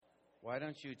Why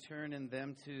don't you turn in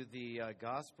them to the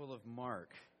Gospel of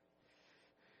Mark?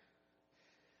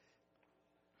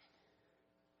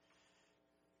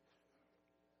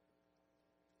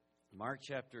 Mark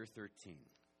chapter 13.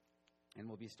 And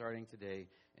we'll be starting today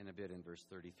in a bit in verse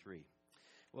 33.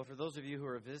 Well, for those of you who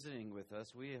are visiting with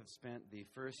us, we have spent the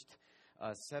first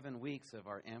 7 weeks of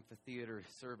our amphitheater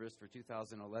service for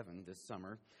 2011 this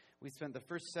summer. We spent the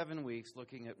first 7 weeks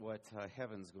looking at what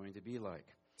heaven's going to be like.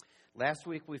 Last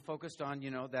week we focused on,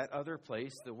 that other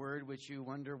place, the word which you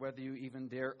wonder whether you even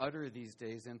dare utter these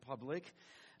days in public,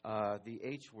 the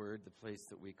H word, the place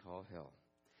that we call hell.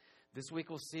 This week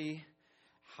we'll see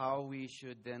how we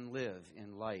should then live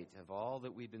in light of all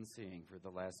that we've been seeing for the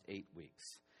last 8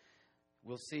 weeks.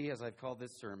 We'll see, as I've called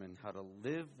this sermon, how to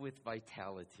live with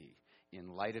vitality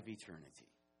in light of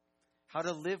eternity. How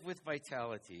to live with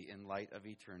vitality in light of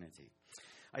eternity.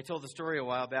 I told the story a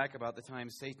while back about the time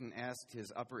Satan asked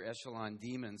his upper echelon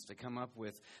demons to come up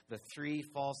with the 3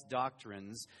 false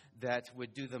doctrines that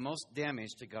would do the most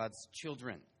damage to God's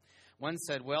children. One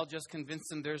said, well, just convince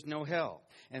them there's no hell.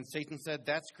 And Satan said,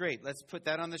 that's great. Let's put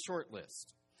that on the short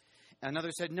list.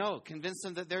 Another said, no, convince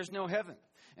them that there's no heaven.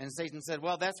 And Satan said,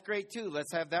 well, that's great too.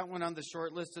 Let's have that one on the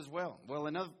short list as well. Well,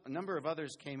 a number of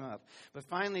others came up. But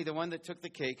finally, the one that took the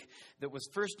cake, that was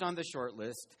first on the short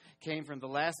list, came from the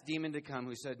last demon to come,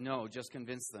 who said, no, just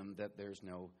convince them that there's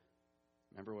no,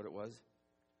 remember what it was?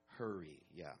 Hurry,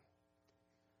 yeah.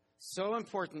 So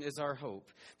important is our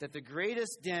hope that the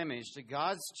greatest damage to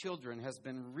God's children has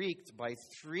been wreaked by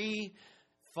 3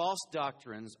 false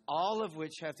doctrines, all of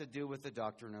which have to do with the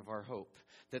doctrine of our hope.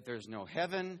 That there's no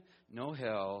heaven, no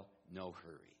hell, no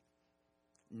hurry.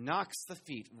 Knocks the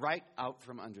feet right out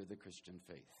from under the Christian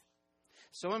faith.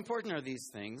 So important are these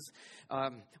things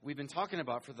we've been talking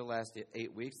about for the last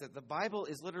 8 weeks, that the Bible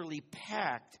is literally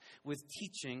packed with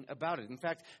teaching about it. In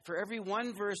fact, for every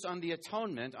 1 verse on the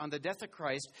atonement, on the death of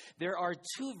Christ, there are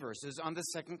 2 verses on the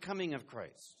second coming of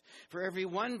Christ. For every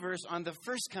 1 verse on the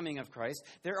first coming of Christ,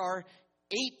 there are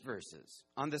 8 verses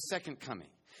on the second coming,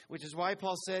 which is why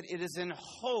Paul said it is in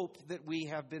hope that we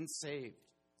have been saved.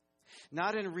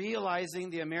 Not in realizing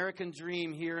the American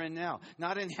dream here and now,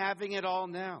 not in having it all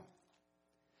now.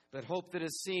 But hope that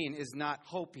is seen is not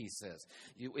hope, he says.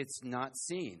 It's not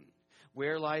seen.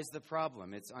 Where lies the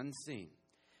problem? It's unseen.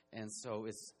 And so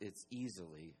it's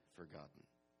easily forgotten.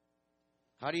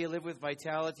 How do you live with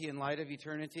vitality in light of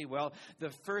eternity? Well, the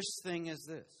first thing is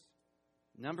this.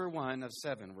 Number 1 of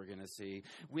 7 we're going to see.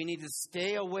 We need to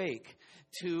stay awake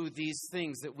to these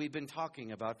things that we've been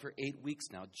talking about for 8 weeks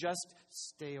now. Just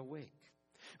stay awake.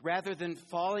 Rather than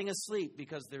falling asleep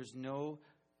because there's no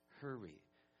hurry.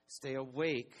 Stay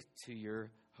awake to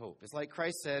your hope. It's like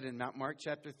Christ said in Mark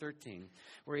chapter 13,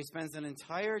 where he spends an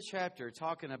entire chapter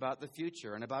talking about the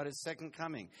future and about his second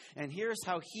coming. And here's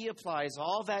how he applies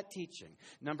all that teaching.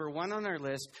 Number 1 on our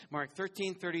list, Mark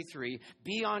 13:33,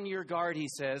 be on your guard, he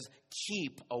says,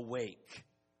 keep awake.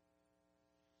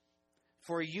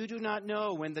 For you do not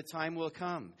know when the time will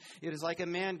come. It is like a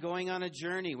man going on a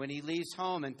journey when he leaves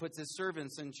home and puts his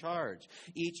servants in charge,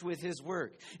 each with his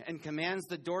work, and commands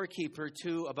the doorkeeper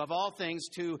to, above all things,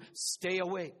 to stay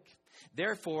awake.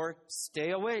 Therefore, stay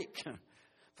awake.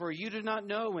 For you do not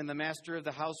know when the master of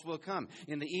the house will come,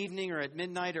 in the evening or at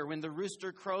midnight or when the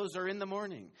rooster crows or in the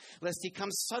morning, lest he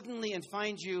come suddenly and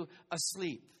find you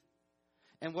asleep.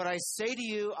 And what I say to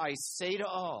you, I say to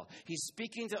all. He's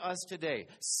speaking to us today.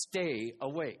 Stay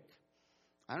awake.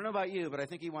 I don't know about you, but I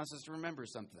think he wants us to remember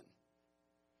something.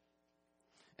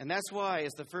 And that's why,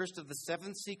 as the first of the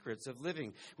 7 secrets of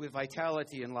living with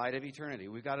vitality in light of eternity,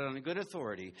 we've got it on a good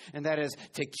authority, and that is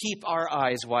to keep our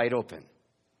eyes wide open.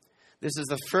 This is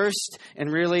the first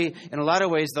and really, in a lot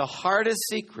of ways, the hardest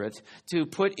secret to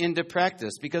put into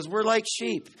practice because we're like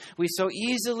sheep. We so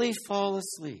easily fall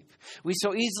asleep. We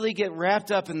so easily get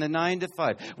wrapped up in the 9 to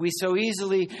 5. We so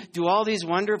easily do all these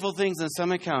wonderful things in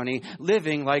Summit County,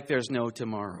 living like there's no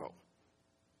tomorrow.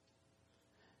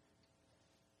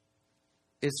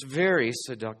 It's very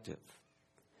seductive.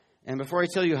 And before I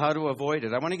tell you how to avoid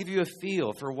it, I want to give you a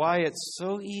feel for why it's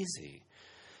so easy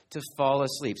to fall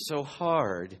asleep, so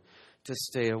hard to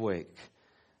stay awake,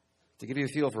 to give you a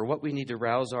feel for what we need to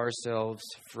rouse ourselves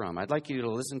from. I'd like you to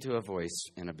listen to a voice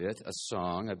in a bit, a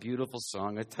song, a beautiful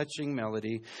song, a touching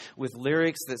melody with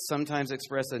lyrics that sometimes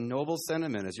express a noble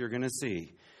sentiment, as you're going to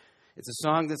see. It's a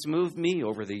song that's moved me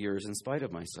over the years in spite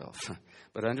of myself.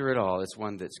 But under it all, it's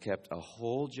one that's kept a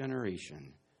whole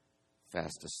generation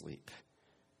fast asleep.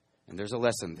 And there's a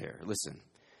lesson there. Listen,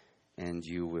 and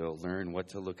you will learn what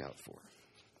to look out for.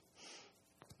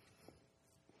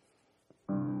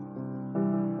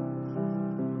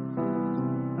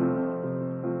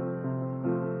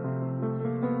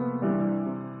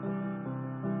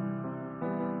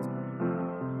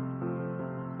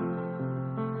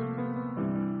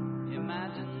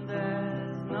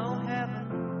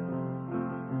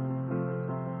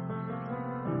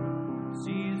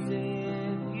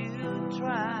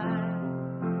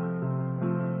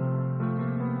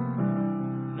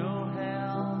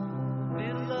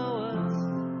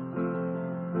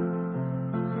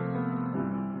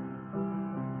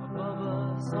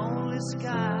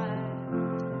 sky.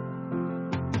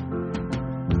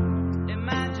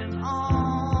 Imagine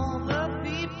all the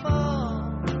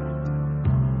people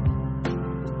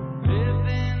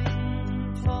living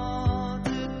for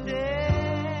today.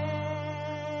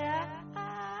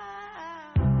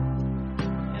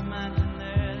 Imagine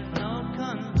there's no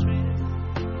country.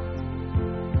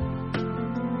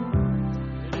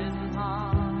 It isn't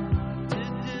hard to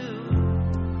do.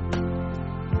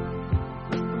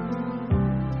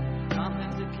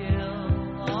 Nothing to kill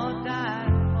or die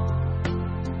for,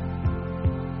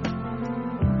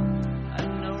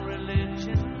 and no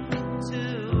religion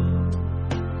too.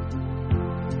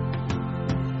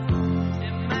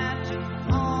 Imagine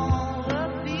all the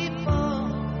people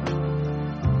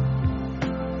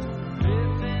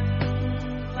living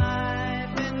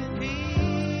life in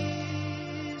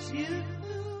peace.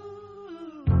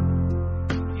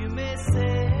 You may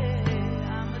say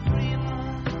I'm a dreamer,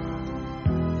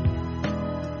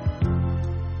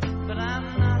 but I'm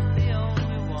not the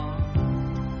only one.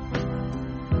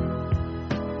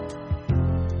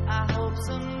 I hope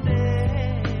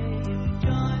someday you'll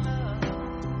join us,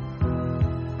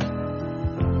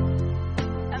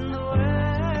 and the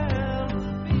world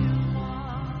will be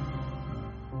one.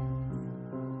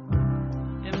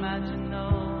 Imagine no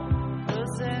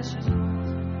possessions.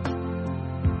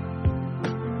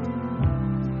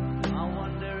 I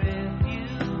wonder if you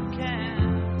can.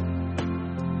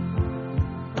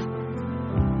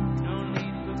 No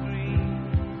need for greed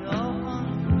or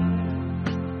hunger,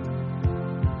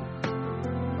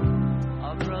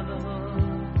 or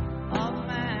brotherhood of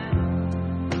man.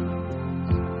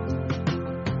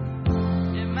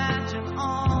 Imagine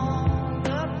all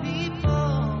the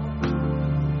people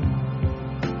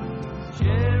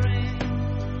sharing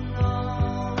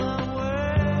all the world.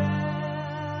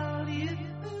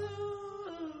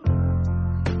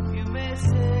 You may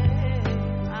say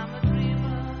I'm a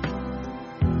dreamer,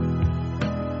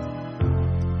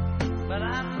 but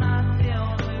I'm not the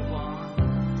only one.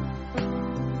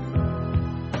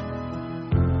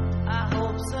 I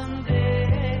hope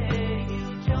someday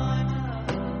you'll join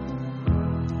us,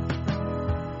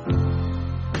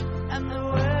 and the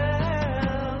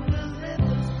world will live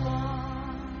as one.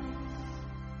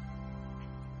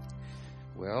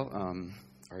 Well,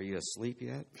 are you asleep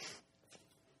yet?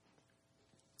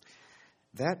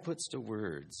 That puts to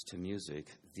words, to music,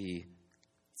 the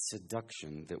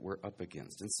seduction that we're up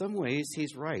against. In some ways,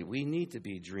 he's right. We need to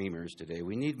be dreamers today.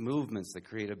 We need movements that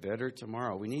create a better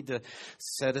tomorrow. We need to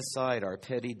set aside our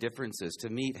petty differences, to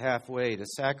meet halfway, to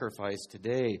sacrifice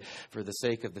today for the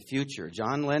sake of the future.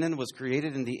 John Lennon was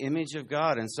created in the image of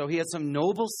God, and so he had some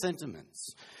noble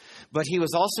sentiments. But he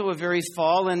was also a very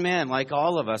fallen man, like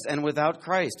all of us, and without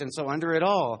Christ. And so under it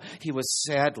all, he was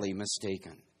sadly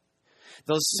mistaken.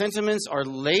 Those sentiments are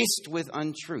laced with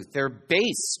untruth. They're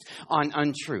based on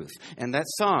untruth. And that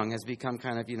song has become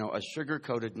kind of, a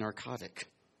sugar-coated narcotic.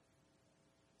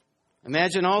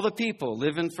 Imagine all the people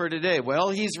living for today. Well,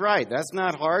 he's right. That's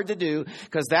not hard to do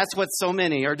because that's what so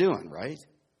many are doing, right?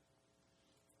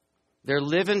 They're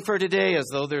living for today as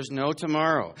though there's no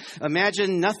tomorrow.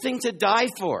 Imagine nothing to die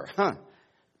for.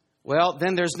 Well,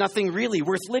 then there's nothing really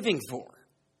worth living for.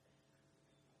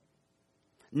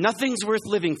 Nothing's worth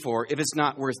living for if it's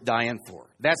not worth dying for.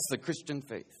 That's the Christian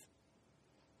faith.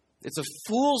 It's a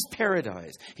fool's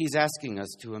paradise he's asking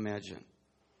us to imagine.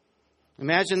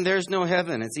 Imagine there's no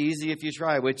heaven. It's easy if you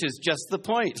try, which is just the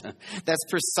point. That's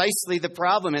precisely the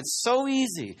problem. It's so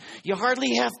easy. You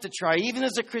hardly have to try. Even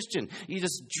as a Christian, you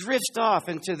just drift off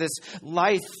into this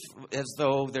life as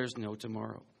though there's no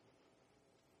tomorrow.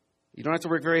 You don't have to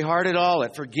work very hard at all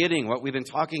at forgetting what we've been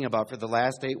talking about for the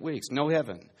last 8 weeks. No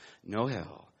heaven, no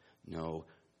hell, no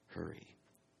hurry.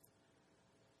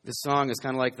 This song is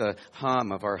kind of like the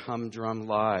hum of our humdrum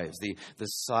lives, the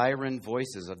siren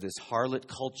voices of this harlot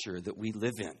culture that we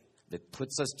live in that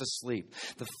puts us to sleep,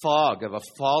 the fog of a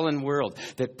fallen world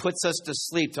that puts us to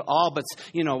sleep to all but,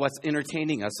 what's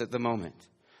entertaining us at the moment.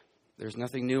 There's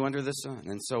nothing new under the sun.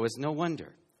 And so it's no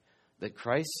wonder that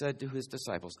Christ said to his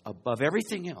disciples, above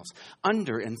everything else,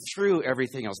 under and through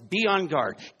everything else, be on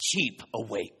guard, keep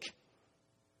awake.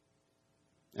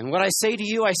 And what I say to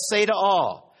you, I say to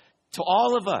all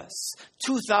of us,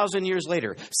 2,000 years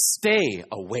later, stay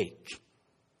awake.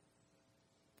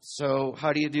 So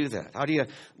how do you do that? How do you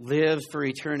live for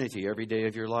eternity every day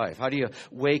of your life? How do you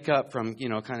wake up from,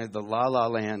 kind of the la-la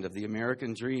land of the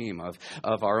American dream, of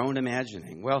our own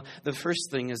imagining? Well, the first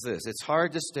thing is this. It's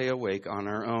hard to stay awake on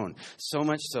our own, so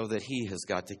much so that he has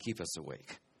got to keep us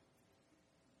awake.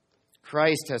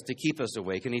 Christ has to keep us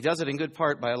awake, and he does it in good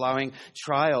part by allowing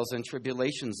trials and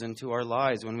tribulations into our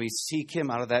lives when we seek him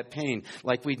out of that pain,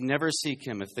 like we'd never seek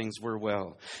him if things were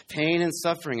well. Pain and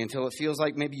suffering until it feels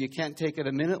like maybe you can't take it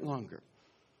a minute longer.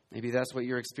 Maybe that's what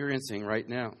you're experiencing right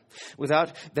now.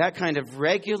 Without that kind of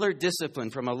regular discipline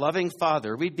from a loving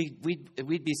Father, we'd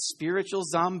be spiritual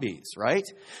zombies, right?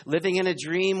 Living in a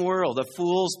dream world, a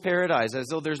fool's paradise, as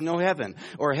though there's no heaven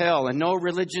or hell and no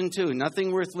religion too.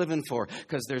 Nothing worth living for,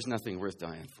 because there's nothing worth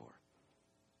dying for.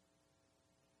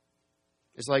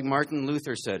 It's like Martin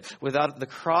Luther said, without the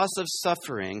cross of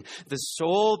suffering, the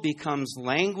soul becomes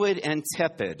languid and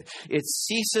tepid. It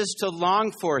ceases to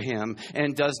long for him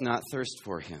and does not thirst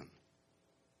for him.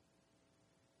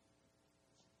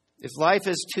 If life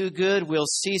is too good, we'll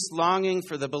cease longing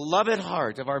for the beloved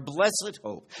heart of our blessed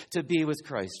hope to be with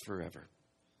Christ forever.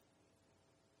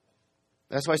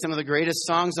 That's why some of the greatest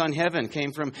songs on heaven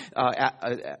came from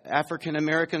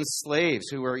African-American slaves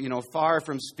who were, far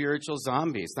from spiritual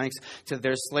zombies, thanks to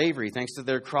their slavery, thanks to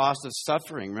their cross of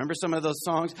suffering. Remember some of those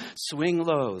songs? Swing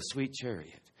low, sweet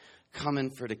chariot,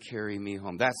 coming for to carry me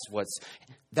home.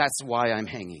 That's why I'm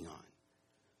hanging on.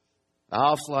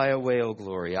 I'll fly away, oh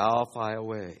glory, I'll fly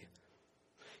away.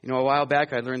 A while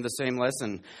back I learned the same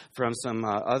lesson from some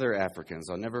other Africans.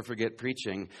 I'll never forget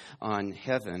preaching on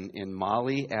heaven in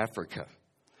Mali, Africa.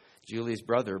 Julie's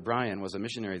brother, Brian, was a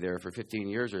missionary there for 15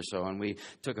 years or so, and we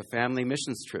took a family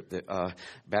missions trip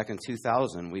back in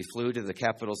 2000. We flew to the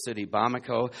capital city,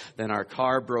 Bamako. Then our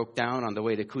car broke down on the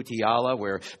way to Kutiala,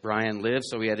 where Brian lived,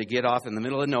 so we had to get off in the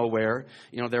middle of nowhere.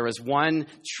 There was one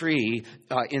tree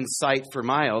in sight for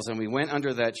miles, and we went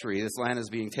under that tree. This land is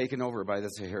being taken over by the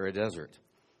Sahara Desert.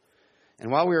 And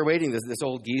while we were waiting, this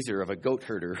old geezer of a goat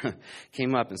herder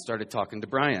came up and started talking to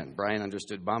Brian. Brian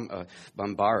understood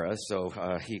Bambara, so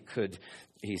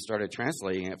he started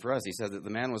translating it for us. He said that the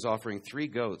man was offering 3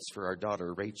 goats for our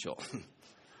daughter, Rachel,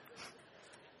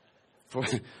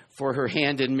 for her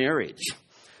hand in marriage,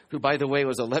 who, by the way,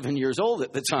 was 11 years old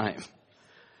at the time.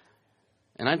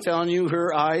 And I'm telling you,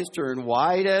 her eyes turned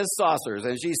wide as saucers,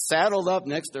 and she saddled up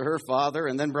next to her father.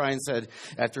 And then Brian said,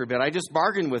 after a bit, I just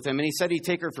bargained with him, and he said he'd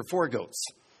take her for 4 goats.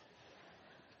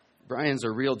 Brian's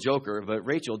a real joker, but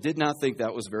Rachel did not think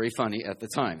that was very funny at the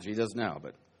time. She does now,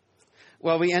 but...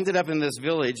 Well, we ended up in this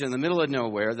village in the middle of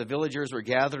nowhere. The villagers were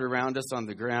gathered around us on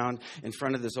the ground in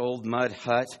front of this old mud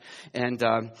hut. And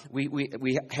I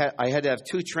had to have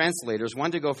 2 translators, one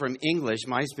to go from English,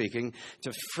 my speaking,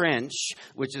 to French,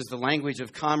 which is the language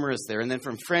of commerce there, and then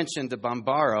from French into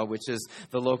Bambara, which is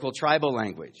the local tribal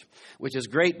language, which is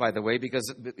great, by the way,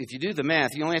 because if you do the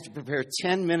math, you only have to prepare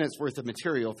 10 minutes worth of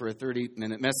material for a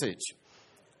 30-minute message.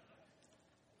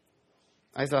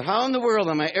 I thought, how in the world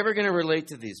am I ever going to relate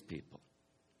to these people?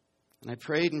 And I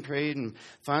prayed, and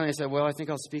finally I said, well, I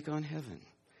think I'll speak on heaven.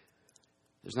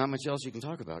 There's not much else you can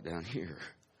talk about down here.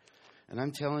 And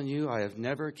I'm telling you, I have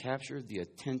never captured the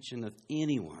attention of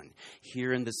anyone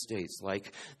here in the States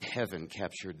like heaven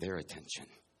captured their attention.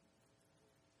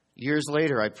 Years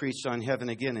later, I preached on heaven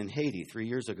again in Haiti 3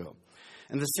 years ago.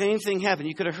 And the same thing happened.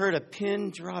 You could have heard a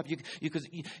pin drop. You could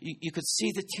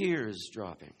see the tears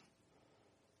dropping.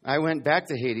 I went back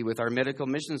to Haiti with our medical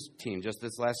missions team just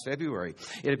this last February.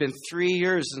 It had been 3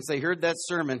 years since they heard that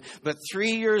sermon, but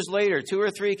 3 years later, 2 or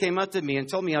 3 came up to me and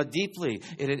told me how deeply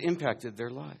it had impacted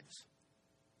their lives.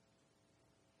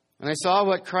 And I saw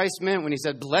what Christ meant when he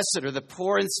said, blessed are the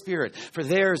poor in spirit, for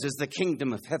theirs is the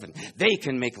kingdom of heaven. They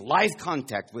can make live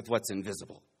contact with what's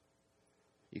invisible.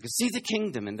 You can see the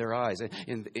kingdom in their eyes,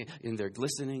 in their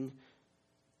glistening,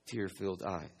 tear-filled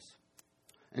eyes.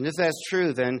 And if that's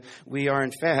true, then we are,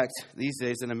 in fact, these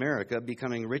days in America,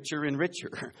 becoming richer and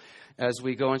richer as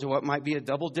we go into what might be a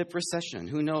double-dip recession.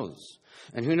 Who knows?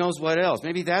 And who knows what else?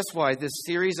 Maybe that's why this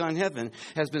series on heaven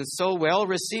has been so well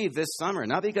received this summer.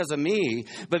 Not because of me,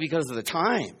 but because of the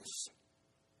times.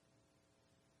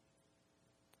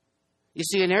 You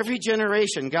see, in every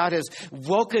generation, God has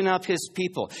woken up his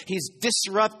people. He's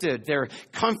disrupted their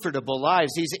comfortable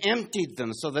lives. He's emptied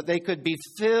them so that they could be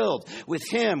filled with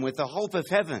him, with the hope of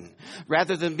heaven,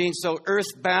 rather than being so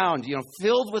earthbound,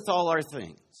 filled with all our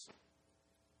things.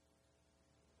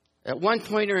 At one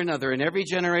point or another, in every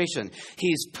generation,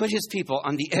 he's put his people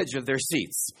on the edge of their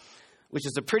seats, which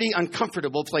is a pretty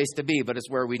uncomfortable place to be, but it's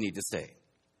where we need to stay.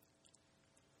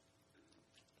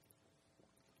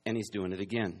 And he's doing it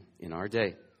again in our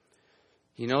day.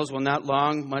 He knows we'll not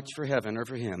long much for heaven or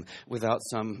for him without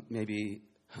some maybe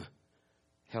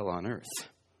hell on earth.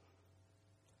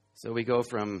 So we go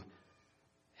from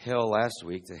hell last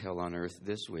week to hell on earth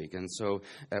this week. And so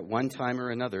at one time or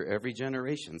another, every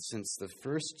generation since the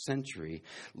first century,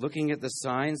 looking at the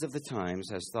signs of the times,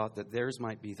 has thought that theirs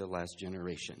might be the last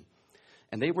generation.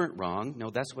 And they weren't wrong. No,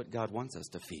 that's what God wants us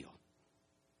to feel,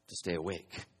 to stay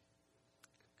awake,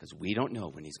 because we don't know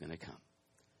when he's going to come.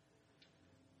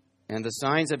 And the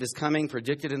signs of his coming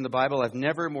predicted in the Bible have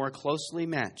never more closely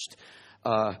matched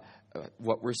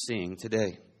what we're seeing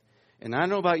today. And I don't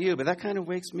know about you, but that kind of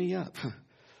wakes me up.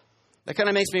 That kind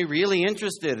of makes me really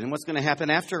interested in what's going to happen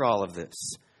after all of this.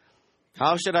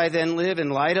 How should I then live in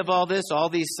light of all this, all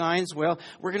these signs? Well,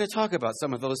 we're going to talk about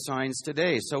some of those signs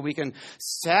today so we can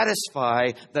satisfy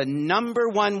the number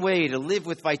one way to live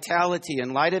with vitality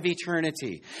in light of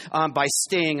eternity by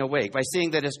staying awake, by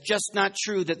seeing that it's just not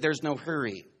true that there's no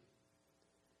hurry.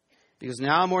 Because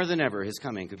now more than ever, his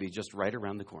coming could be just right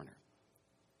around the corner.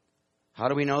 How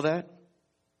do we know that?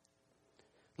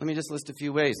 Let me just list a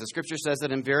few ways. The scripture says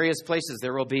that in various places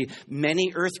there will be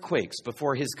many earthquakes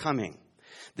before his coming.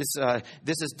 This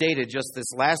is dated just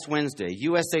this last Wednesday.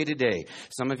 USA Today.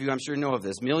 Some of you, I'm sure, know of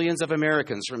this. Millions of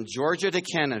Americans from Georgia to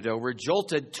Canada were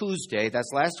jolted Tuesday,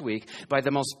 that's last week, by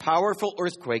the most powerful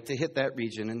earthquake to hit that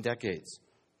region in decades.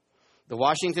 The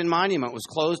Washington Monument was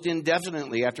closed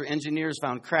indefinitely after engineers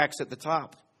found cracks at the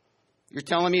top. You're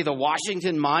telling me the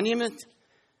Washington Monument?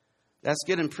 That's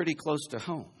getting pretty close to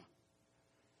home.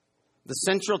 The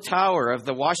central tower of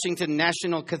the Washington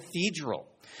National Cathedral,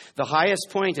 the highest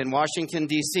point in Washington,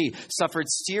 D.C., suffered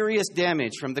serious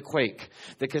damage from the quake.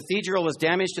 The cathedral was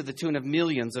damaged to the tune of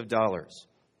millions of dollars.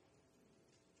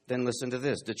 Then listen to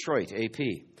this, Detroit, AP.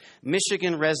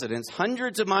 Michigan residents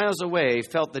hundreds of miles away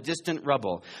felt the distant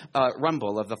rumble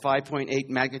of the 5.8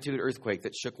 magnitude earthquake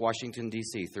that shook Washington,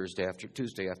 D.C.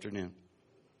 Tuesday afternoon.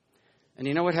 And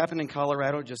you know what happened in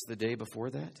Colorado just the day before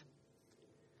that?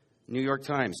 New York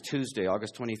Times, Tuesday,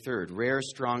 August 23rd. Rare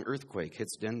strong earthquake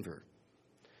hits Denver.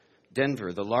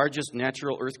 Denver, the largest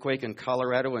natural earthquake in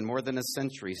Colorado in more than a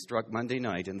century, struck Monday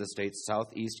night in the state's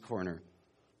southeast corner.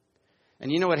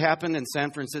 And you know what happened in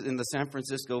the San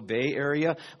Francisco Bay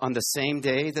Area on the same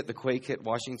day that the quake hit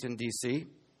Washington, D.C.?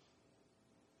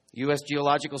 U.S.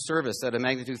 Geological Service said a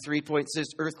magnitude 3.6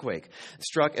 earthquake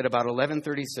struck at about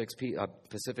 11:36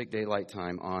 Pacific Daylight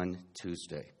Time on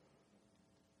Tuesday.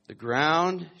 The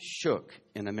ground shook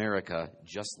in America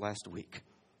just last week.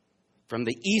 From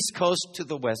the East Coast to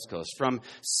the West Coast, from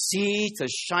sea to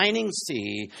shining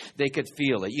sea, they could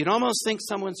feel it. You'd almost think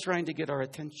someone's trying to get our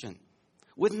attention.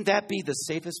 Wouldn't that be the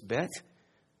safest bet?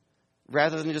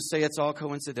 Rather than just say it's all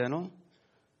coincidental?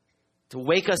 To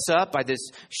wake us up by this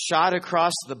shot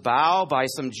across the bow, by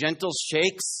some gentle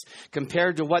shakes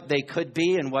compared to what they could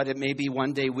be and what it maybe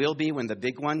one day will be when the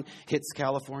big one hits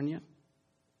California?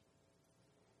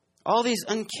 All these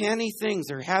uncanny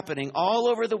things are happening all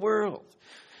over the world.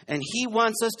 And he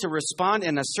wants us to respond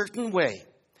in a certain way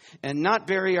and not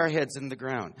bury our heads in the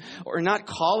ground or not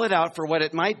call it out for what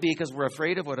it might be because we're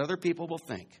afraid of what other people will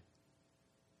think.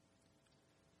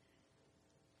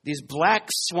 These black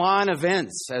swan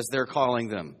events, as they're calling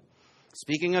them.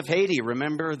 Speaking of Haiti,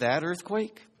 remember that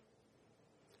earthquake?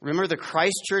 Remember the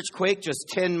Christchurch quake just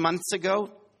 10 months ago?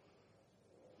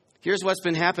 Here's what's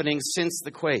been happening since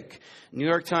the quake. New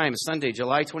York Times, Sunday,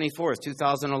 July 24th,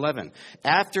 2011.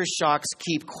 Aftershocks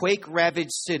keep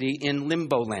quake-ravaged city in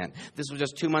limbo land. This was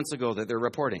just 2 months ago that they're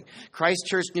reporting.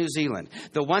 Christchurch, New Zealand.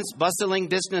 The once bustling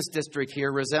business district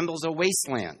here resembles a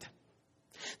wasteland.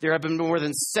 There have been more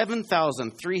than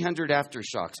 7,300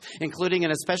 aftershocks, including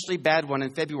an especially bad one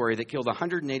in February that killed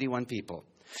 181 people.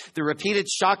 The repeated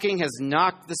shocking has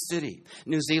knocked the city,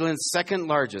 New Zealand's second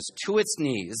largest, to its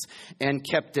knees and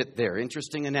kept it there.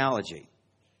 Interesting analogy.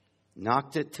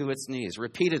 Knocked it to its knees,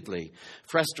 repeatedly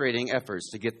frustrating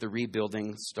efforts to get the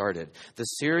rebuilding started. The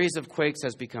series of quakes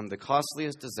has become the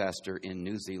costliest disaster in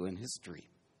New Zealand history.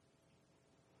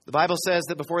 The Bible says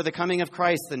that before the coming of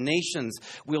Christ, the nations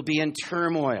will be in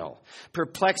turmoil,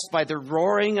 perplexed by the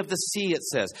roaring of the sea, it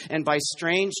says, and by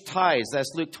strange tides.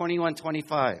 That's Luke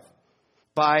 21:25.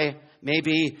 By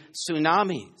maybe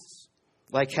tsunamis,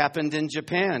 like happened in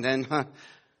Japan, and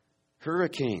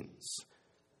hurricanes.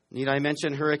 Need I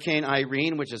mention Hurricane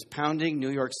Irene, which is pounding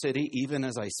New York City even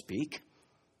as I speak?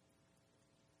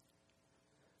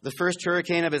 The first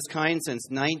hurricane of its kind since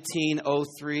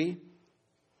 1903.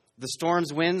 The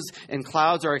storm's winds and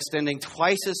clouds are extending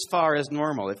twice as far as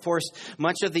normal. It forced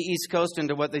much of the East Coast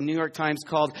into what the New York Times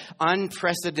called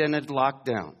unprecedented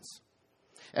lockdowns.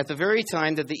 At the very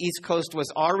time that the East Coast was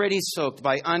already soaked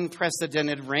by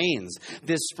unprecedented rains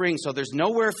this spring. So there's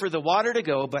nowhere for the water to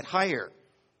go but higher.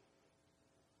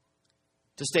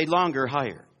 To stay longer,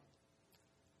 higher.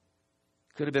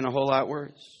 Could have been a whole lot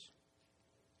worse.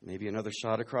 Maybe another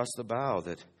shot across the bow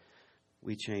that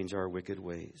we change our wicked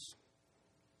ways.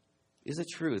 Is it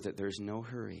true that there's no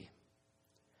hurry?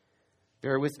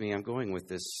 Bear with me, I'm going with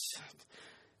this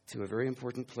to a very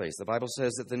important place. The Bible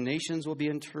says that the nations will be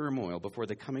in turmoil before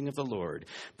the coming of the Lord,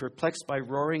 perplexed by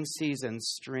roaring seas and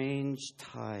strange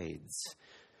tides.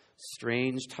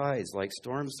 Strange tides like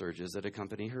storm surges that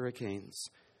accompany hurricanes.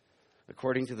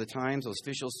 According to the Times,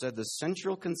 officials said the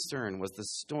central concern was the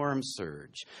storm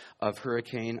surge of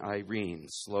Hurricane Irene,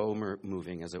 slow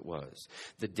moving as it was.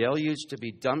 The deluge to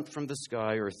be dumped from the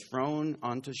sky or thrown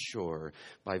onto shore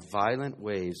by violent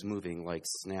waves moving like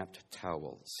snapped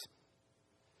towels.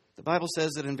 The Bible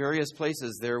says that in various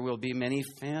places there will be many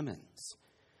famines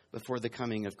before the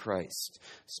coming of Christ.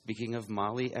 Speaking of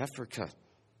Mali, Africa,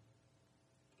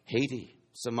 Haiti,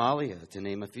 Somalia, to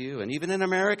name a few. And even in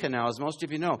America now, as most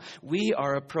of you know, we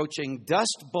are approaching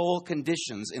Dust Bowl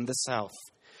conditions in the South.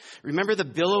 Remember the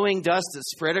billowing dust that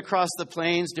spread across the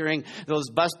plains during those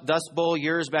Dust Bowl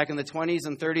years back in the 20s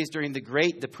and 30s during the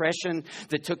Great Depression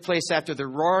that took place after the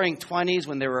Roaring 20s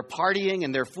when they were partying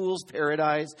in their fool's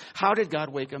paradise? How did God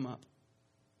wake them up?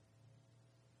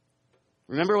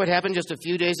 Remember what happened just a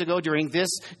few days ago during this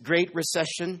Great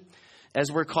Recession,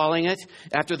 as we're calling it,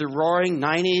 after the Roaring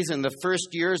 90s and the first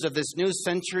years of this new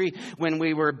century when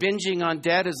we were binging on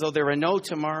debt as though there were no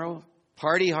tomorrow?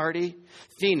 Party hardy.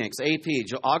 Phoenix, AP,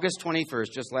 August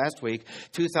 21st, just last week,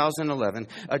 2011.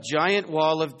 A giant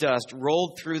wall of dust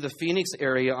rolled through the Phoenix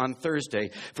area on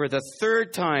Thursday for the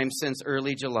third time since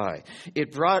early July.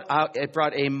 It brought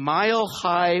a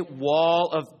mile-high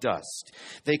wall of dust.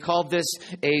 They called this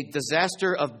a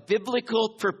disaster of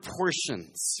biblical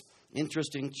proportions.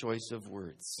 Interesting choice of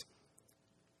words.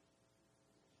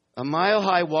 A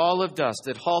mile-high wall of dust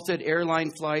that halted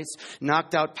airline flights,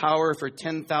 knocked out power for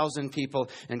 10,000 people,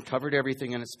 and covered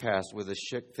everything in its path with a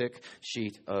thick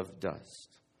sheet of dust.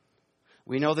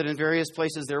 We know that in various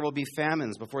places there will be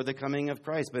famines before the coming of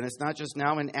Christ, but it's not just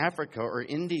now in Africa or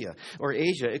India or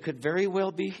Asia. It could very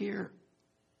well be here.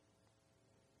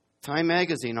 Time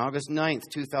Magazine, August 9th,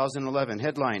 2011,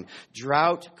 headline,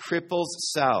 Drought Cripples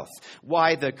South.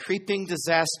 Why the creeping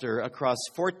disaster across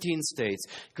 14 states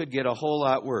could get a whole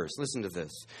lot worse. Listen to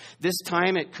this. This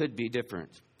time it could be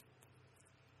different.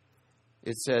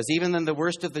 It says, even in the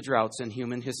worst of the droughts in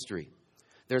human history,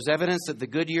 there's evidence that the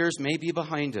good years may be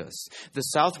behind us. The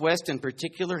Southwest in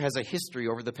particular has a history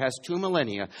over the past 2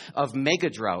 millennia of mega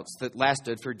droughts that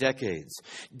lasted for decades.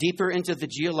 Deeper into the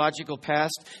geological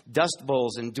past, dust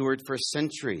bowls endured for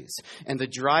centuries. And the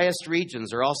driest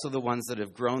regions are also the ones that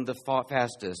have grown the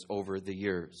fastest over the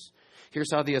years.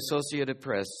 Here's how the Associated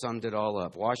Press summed it all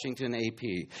up. Washington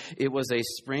AP. It was a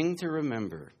spring to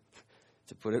remember,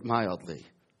 to put it mildly,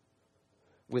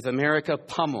 with America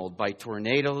pummeled by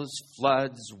tornadoes,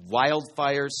 floods,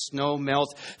 wildfires, snow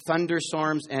melt,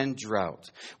 thunderstorms, and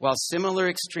drought. While similar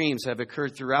extremes have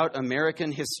occurred throughout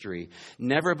American history,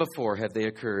 never before have they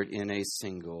occurred in a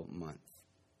single month.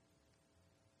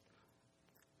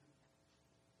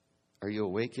 Are you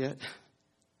awake yet?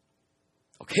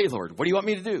 Okay, Lord, what do you want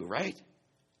me to do, right?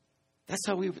 That's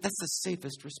the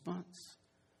safest response.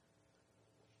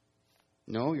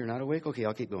 No, you're not awake? Okay,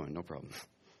 I'll keep going, no problem.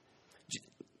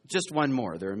 Just one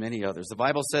more. There are many others. The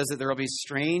Bible says that there will be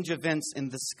strange events in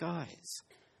the skies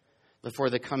before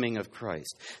the coming of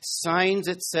Christ. Signs,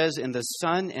 it says, in the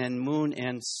sun and moon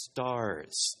and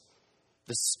stars.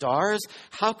 The stars?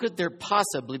 How could there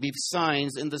possibly be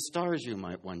signs in the stars, you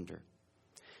might wonder?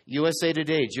 USA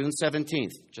Today, June 17th,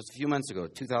 just a few months ago,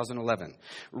 2011.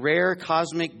 Rare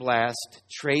cosmic blast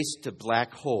traced to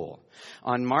black hole.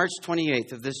 On March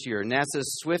 28th of this year,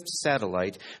 NASA's SWIFT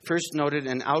satellite first noted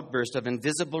an outburst of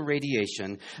invisible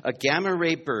radiation, a gamma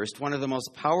ray burst, one of the most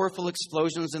powerful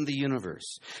explosions in the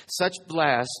universe. Such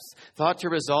blasts, thought to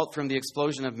result from the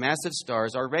explosion of massive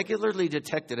stars, are regularly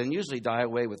detected and usually die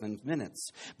away within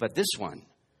minutes. But this one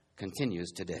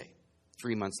continues today,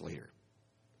 3 months later.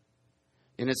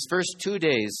 In its first 2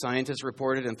 days, scientists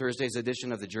reported in Thursday's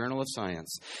edition of the Journal of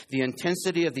Science, the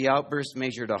intensity of the outburst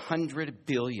measured 100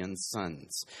 billion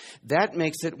suns. That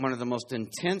makes it one of the most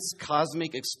intense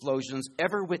cosmic explosions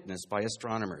ever witnessed by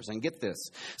astronomers. And get this,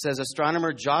 says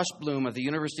astronomer Josh Bloom of the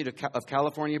University of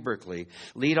California, Berkeley,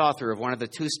 lead author of one of the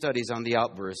 2 studies on the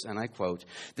outburst, and I quote,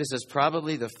 "This is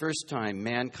probably the first time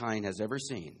mankind has ever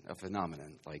seen a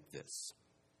phenomenon like this."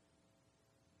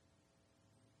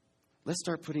 Let's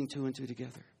start putting 2 and 2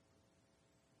 together.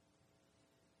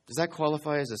 Does that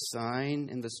qualify as a sign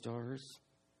in the stars?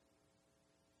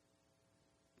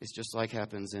 It's just like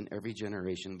happens in every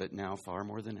generation, but now far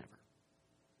more than ever.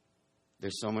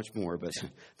 There's so much more, but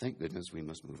thank goodness we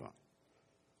must move on.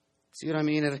 See what I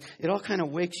mean? It all kind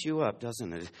of wakes you up,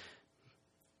 doesn't it?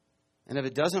 And if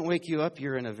it doesn't wake you up,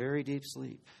 you're in a very deep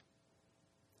sleep.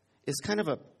 It's kind of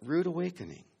a rude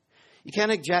awakening. You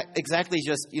can't exactly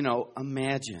just,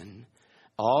 imagine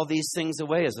all these things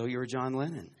away as though you were John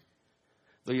Lennon.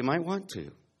 Though you might want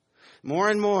to. More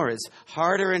and more, it's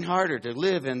harder and harder to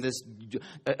live in this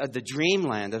the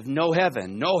dreamland of no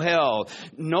heaven, no hell,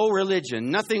 no religion,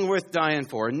 nothing worth dying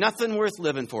for, nothing worth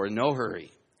living for, no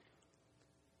hurry.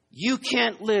 You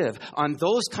can't live on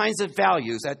those kinds of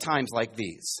values at times like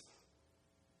these.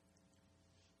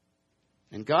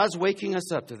 And God's waking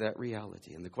us up to that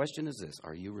reality. And the question is this: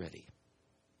 are you ready?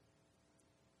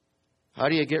 How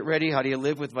do you get ready? How do you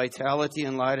live with vitality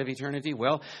in light of eternity?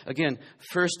 Well, again,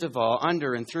 first of all,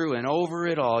 under and through and over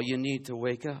it all, you need to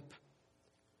wake up.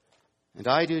 And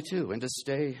I do too, and to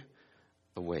stay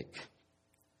awake.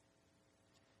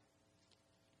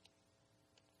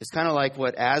 It's kind of like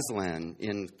what Aslan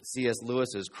in C.S.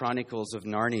 Lewis's Chronicles of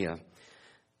Narnia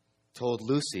told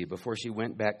Lucy before she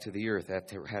went back to the earth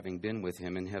after having been with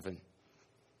him in heaven.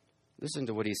 Listen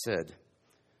to what he said.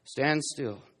 Stand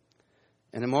still.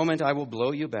 In a moment I will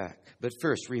blow you back. But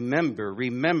first, remember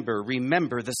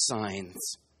the signs.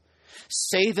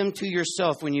 Say them to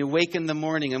yourself when you wake in the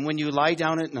morning and when you lie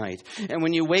down at night and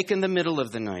when you wake in the middle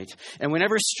of the night. And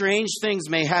whenever strange things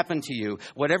may happen to you,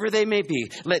 whatever they may be,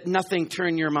 let nothing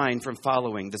turn your mind from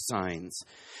following the signs.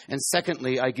 And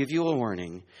secondly, I give you a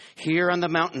warning. Here on the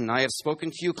mountain I have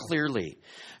spoken to you clearly.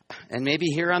 And maybe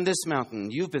here on this mountain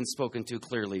you've been spoken to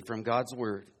clearly from God's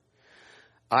word.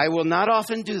 I will not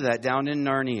often do that down in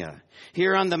Narnia.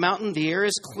 Here on the mountain, the air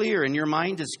is clear and your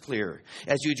mind is clear.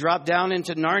 As you drop down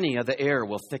into Narnia, the air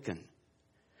will thicken.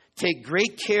 Take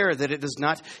great care that it does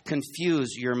not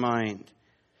confuse your mind.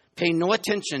 Pay no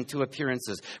attention to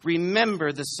appearances.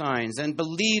 Remember the signs and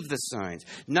believe the signs.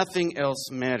 Nothing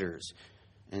else matters.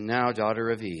 And now, daughter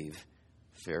of Eve,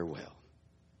 farewell.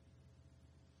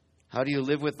 How do you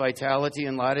live with vitality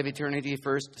in light of eternity?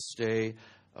 First, stay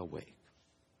awake.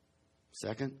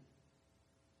 Second,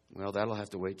 well, that'll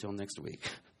have to wait till next week.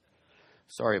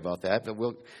 Sorry about that, but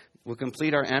we'll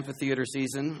complete our amphitheater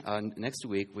season next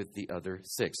week with the other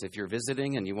 6. If you're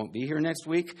visiting and you won't be here next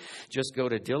week, just go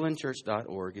to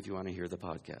dillonchurch.org if you want to hear the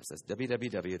podcast. That's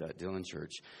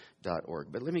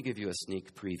www.dillonchurch.org. But let me give you a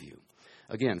sneak preview.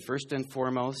 Again, first and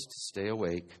foremost, stay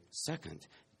awake. Second,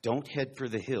 don't head for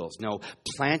the hills. No,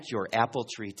 plant your apple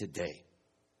tree today.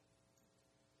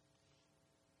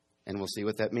 And we'll see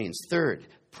what that means. Third,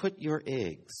 put your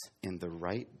eggs in the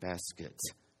right basket.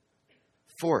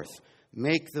 Fourth,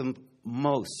 make the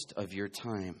most of your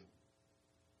time.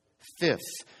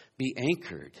 Fifth, be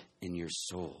anchored in your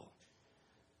soul.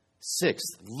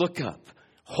 Sixth, look up.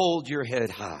 Hold your head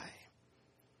high.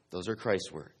 Those are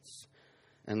Christ's words.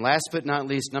 And last but not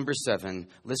least, number 7,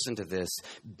 listen to this.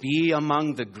 Be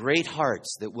among the great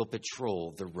hearts that will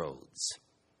patrol the roads.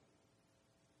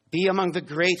 Be among the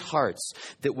great hearts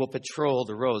that will patrol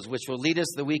the roads, which will lead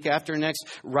us the week after next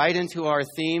right into our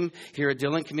theme here at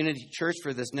Dillon Community Church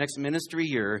for this next ministry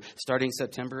year, starting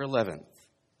September 11th.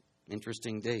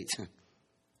 Interesting date.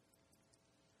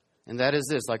 And that is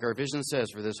this, like our vision says,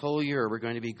 for this whole year, we're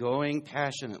going to be going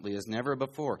passionately as never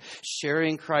before,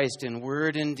 sharing Christ in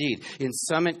word and deed in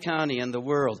Summit County and the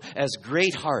world as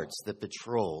great hearts that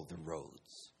patrol the roads.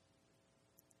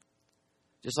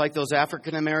 Just like those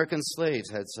African-American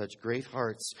slaves had such great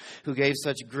hearts, who gave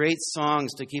such great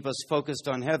songs to keep us focused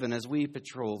on heaven as we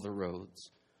patrol the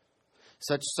roads.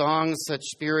 Such songs, such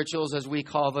spirituals as we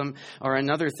call them, are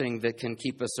another thing that can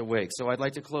keep us awake. So I'd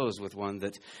like to close with one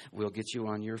that will get you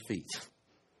on your feet.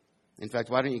 In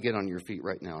fact, why don't you get on your feet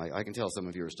right now? I can tell some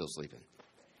of you are still sleeping.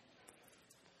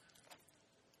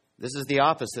 This is the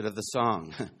opposite of the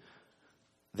song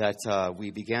that we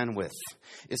began with.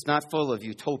 It's not full of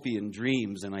utopian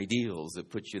dreams and ideals that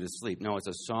put you to sleep. No, it's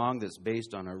a song that's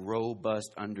based on a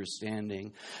robust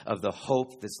understanding of the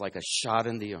hope that's like a shot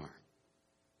in the arm.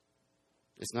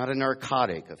 It's not a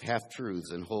narcotic of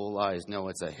half-truths and whole lies. No,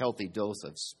 it's a healthy dose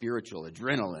of spiritual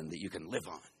adrenaline that you can live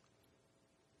on.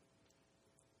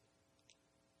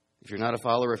 If you're not a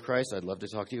follower of Christ, I'd love to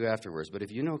talk to you afterwards. But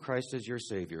if you know Christ as your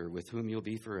Savior, with whom you'll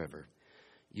be forever,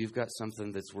 you've got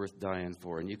something that's worth dying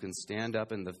for. And you can stand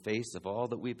up in the face of all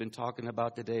that we've been talking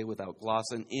about today without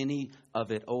glossing any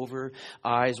of it over,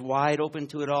 eyes wide open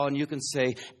to it all. And you can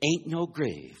say, ain't no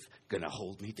grave gonna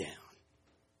hold me down.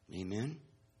 Amen?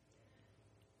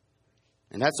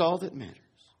 And that's all that matters.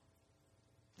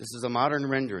 This is a modern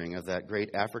rendering of that great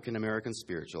African-American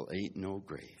spiritual, Ain't No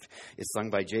Grave. It's sung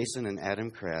by Jason and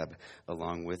Adam Crabb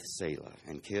along with Selah.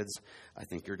 And kids, I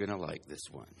think you're going to like this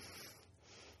one.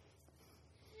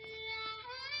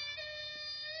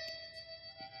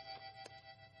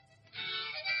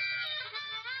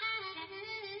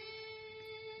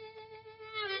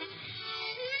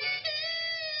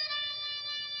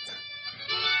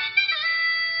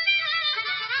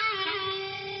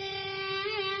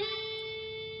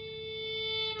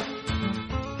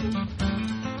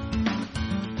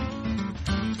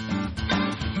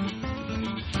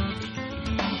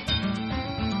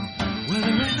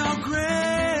 no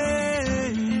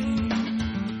grave,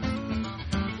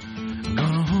 I'm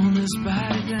gonna hold this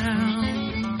body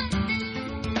down.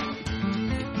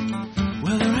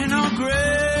 Well, there ain't no grave,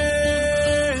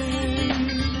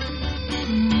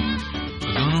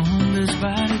 I'm gonna hold this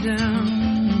body down.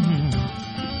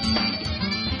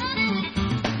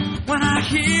 When I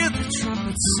hear the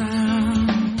trumpet sound,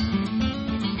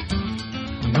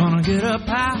 I'm gonna get up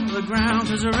out of the ground,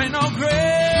 'cause there ain't no grave,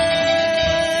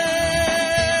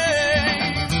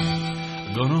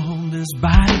 I'm gonna hold this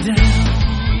body down.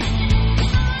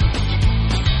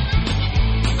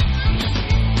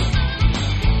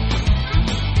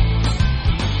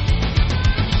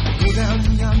 Go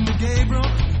down yonder, Gabriel,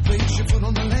 place your foot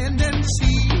on the land and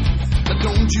sea. But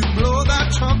don't you blow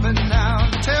that trumpet now,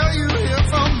 till you hear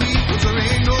from me. 'Cause there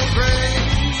ain't no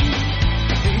grave,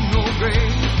 ain't no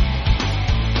grave,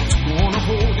 it's gonna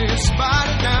hold this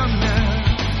body down now.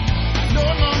 No,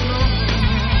 no, no,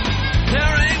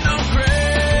 there ain't no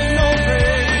grave, no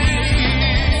grave,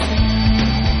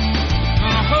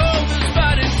 gonna hold this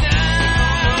body down.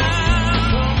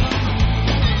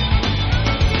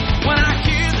 When I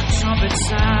hear the trumpet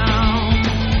sound,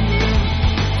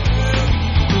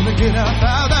 I'm gonna get up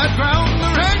out of that ground.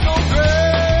 There ain't no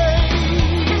grave,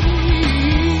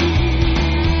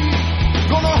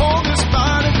 gonna hold this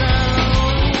body down.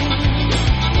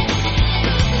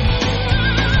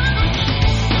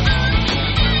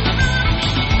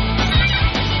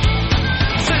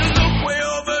 Said look way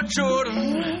over Jordan,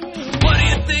 what do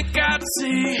you think I'd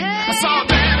see? I saw a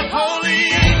band of holy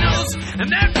angels, and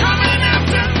they're coming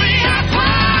after me. I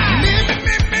cried, meet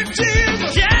me,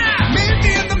 Jesus. Yeah, meet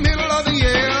me in the middle of the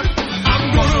air. I'm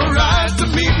gonna rise to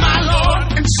meet my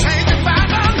Lord and say goodbye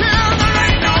down here. There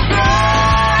ain't no grave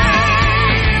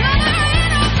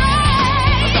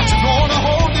that's gonna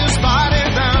hold this body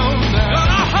down now.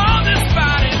 Gonna hold this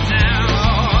body down.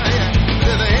 Oh yeah,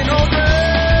 there ain't no grave.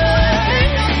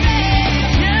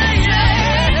 Yeah,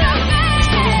 yeah, it's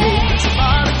gonna hold this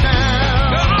body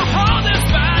down. Gonna hold this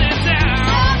body down.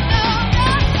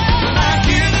 When I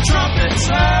hear the trumpet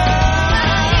sound,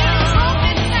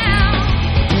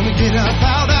 gonna get up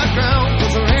out of that ground,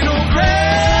 'cause there ain't no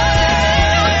grave,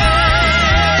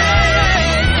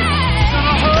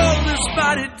 gonna hold this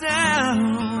body down.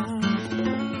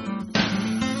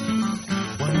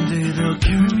 One day they'll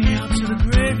carry me out to the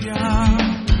graveyard,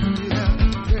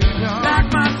 like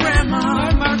my grandma,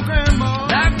 like my grandpa.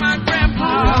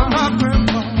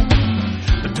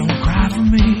 But don't cry for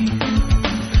me,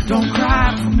 don't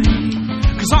cry for me,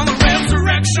 'cause on the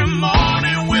resurrection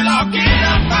morning we'll all get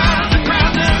up out of the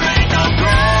ground. There ain't no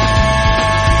grave,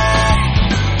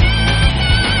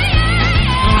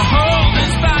 gonna hold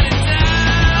this body down.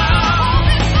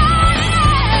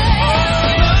 Oh,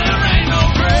 there ain't no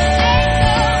grave,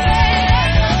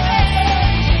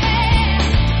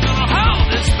 gonna hold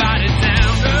this body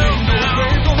down. There ain't no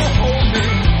grave gonna hold me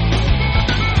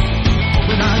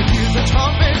when I hear the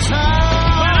trumpet sound.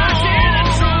 When I hear the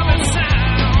trumpet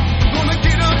sound, gonna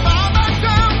get up out of that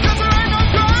ground, 'cause there ain't no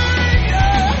grave,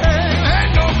 yeah,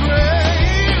 ain't no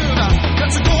grave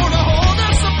that's gonna hold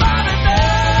this body down.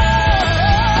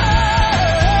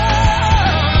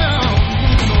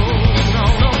 No, no,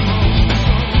 no, no.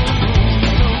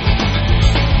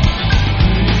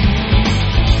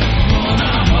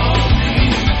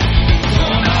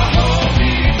 Gonna hold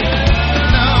me down.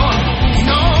 No,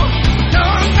 no, no,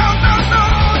 no, no, no.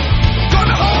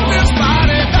 Gonna hold this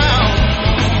body down.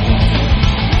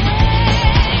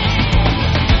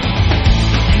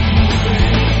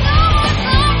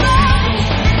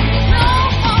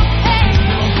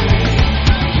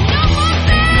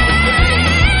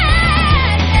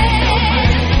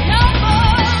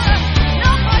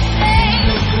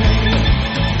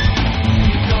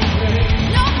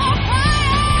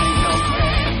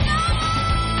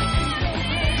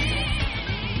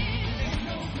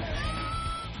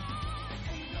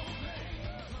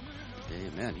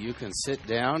 Amen. You can sit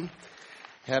down,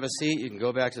 have a seat. You can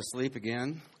go back to sleep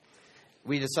again.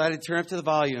 We decided to turn up to the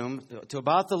volume to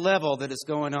about the level that is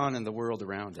going on in the world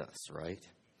around us, right?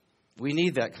 We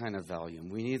need that kind of volume.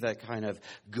 We need that kind of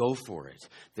go for it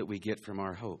that we get from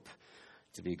our hope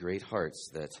to be great hearts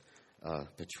that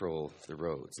patrol the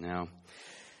roads. Now,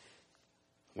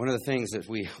 one of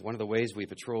the ways we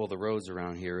patrol the roads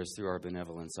around here is through our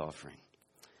benevolence offering.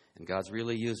 And God's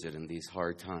really used it in these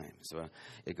hard times.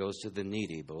 It goes to the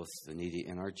needy, both the needy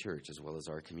in our church as well as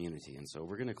our community. And so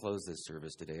we're going to close this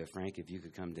service today. Frank, if you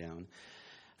could come down.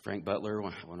 Frank Butler,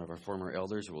 one of our former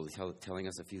elders, will be telling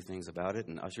us a few things about it.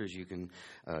 And ushers, you can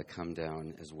come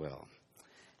down as well.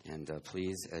 And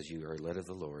please, as you are led of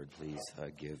the Lord, please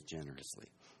give generously.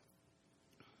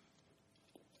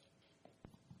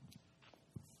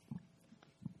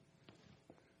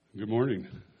 Good morning.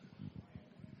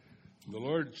 The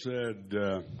Lord said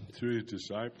to his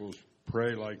disciples,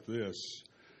 pray like this.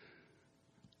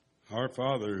 Our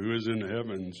Father who is in the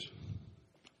heavens,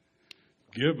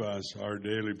 give us our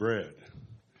daily bread.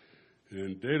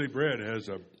 And daily bread has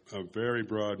a very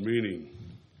broad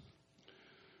meaning.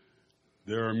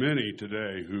 There are many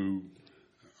today who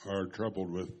are troubled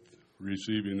with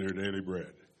receiving their daily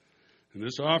bread. And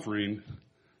this offering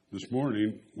this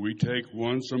morning, we take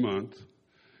once a month.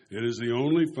 It is the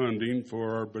only funding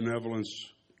for our benevolence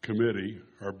committee,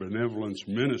 our benevolence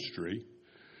ministry.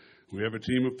 We have a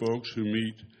team of folks who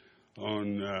meet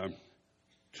on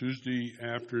Tuesday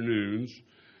afternoons,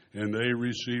 and they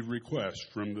receive requests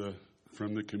from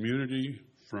the community,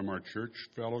 from our church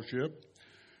fellowship,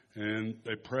 and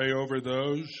they pray over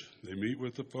those. They meet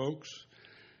with the folks,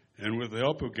 and with the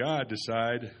help of God,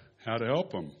 decide how to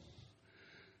help them.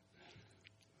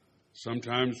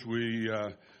 Sometimes we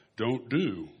don't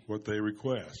do what they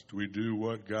request. We do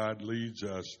what God leads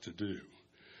us to do.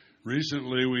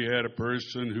 Recently, we had a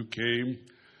person who came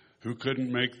who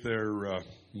couldn't make their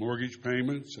mortgage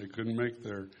payments. They couldn't make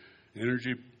their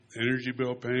energy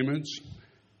bill payments.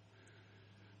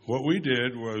 What we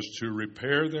did was to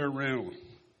repair their rental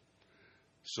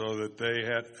so that they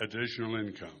had additional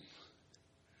income.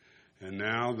 And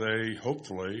now they,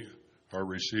 hopefully, are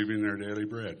receiving their daily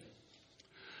bread.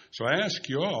 So I ask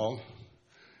you all,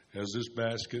 as this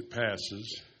basket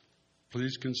passes,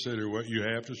 please consider what you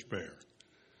have to spare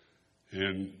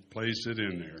and place it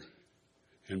in there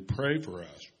and pray for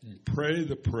us. Pray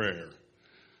the prayer,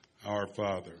 Our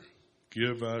Father,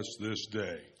 give us this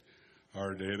day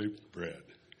our daily bread.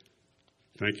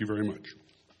 Thank you very much.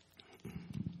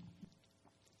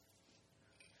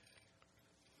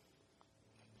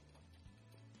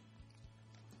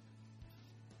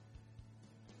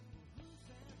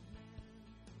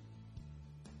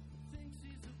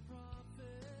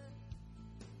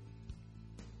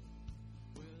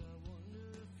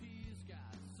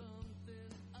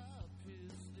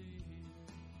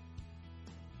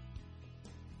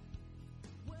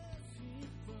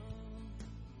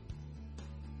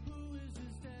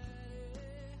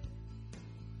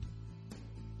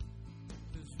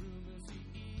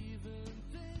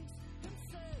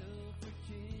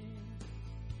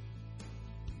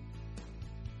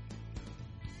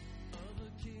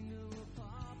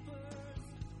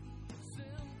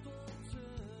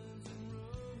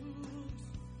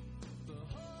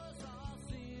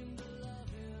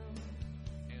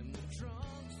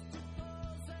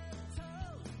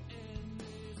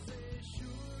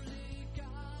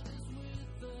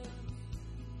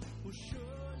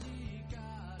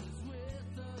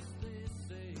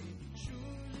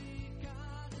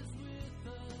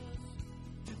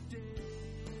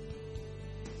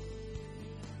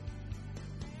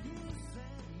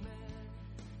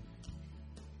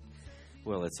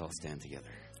 Well, let's all stand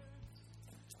together.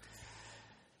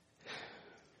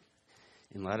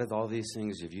 In light of all these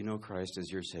things, if you know Christ as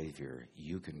your Savior,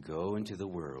 you can go into the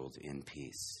world in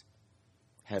peace.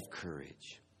 Have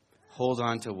courage. Hold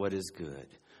on to what is good.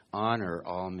 Honor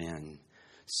all men.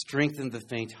 Strengthen the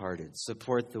faint-hearted.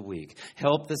 Support the weak.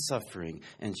 Help the suffering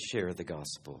and share the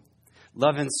gospel.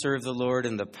 Love and serve the Lord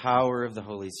in the power of the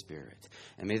Holy Spirit.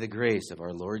 And may the grace of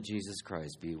our Lord Jesus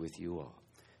Christ be with you all.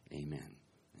 Amen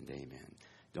and amen.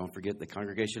 Don't forget the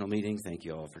congregational meeting. Thank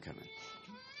you all for coming.